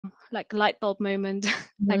like light bulb moment,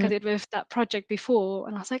 like I did with that project before.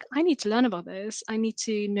 And I was like, I need to learn about this. I need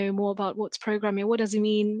to know more about what's programming. What does it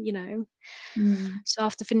mean, you know? So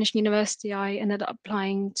after finishing university, I ended up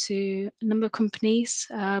applying to a number of companies,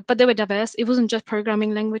 but they were diverse. It wasn't just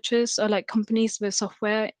programming languages or like companies with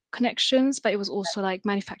software connections, but it was also like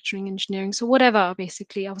manufacturing, engineering. So whatever,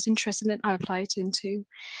 basically, I was interested in, I applied into.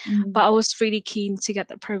 But I was really keen to get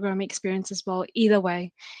that programming experience as well, either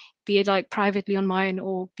way, be it like privately on my own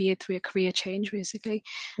or be it through a career change, basically.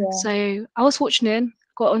 Yeah. So I was fortunate,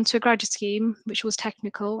 got onto a graduate scheme, which was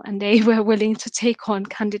technical, and they were willing to take on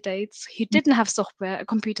candidates who didn't have software, a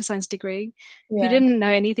computer science degree, who Yeah. didn't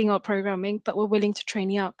know anything about programming, but were willing to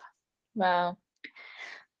train you up. Wow.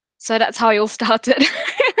 So that's how it all started.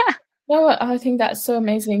 No, I think that's so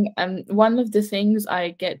amazing. One of the things I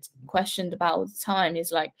get questioned about all the time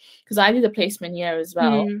is like, because I did a placement year as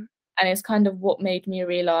well, Mm, and it's kind of what made me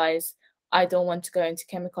realize I don't want to go into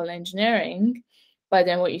chemical engineering. But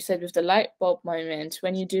then what you said with the light bulb moment,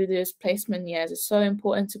 when you do those placement years, it's so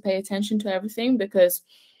important to pay attention to everything, because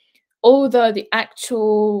although the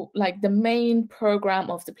actual, like the main program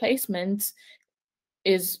of the placement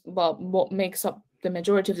is, well, what makes up the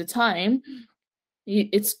majority of the time,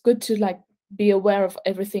 it's good to like be aware of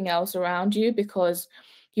everything else around you, because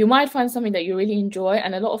you might find something that you really enjoy,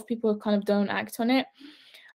 and a lot of people kind of don't act on it.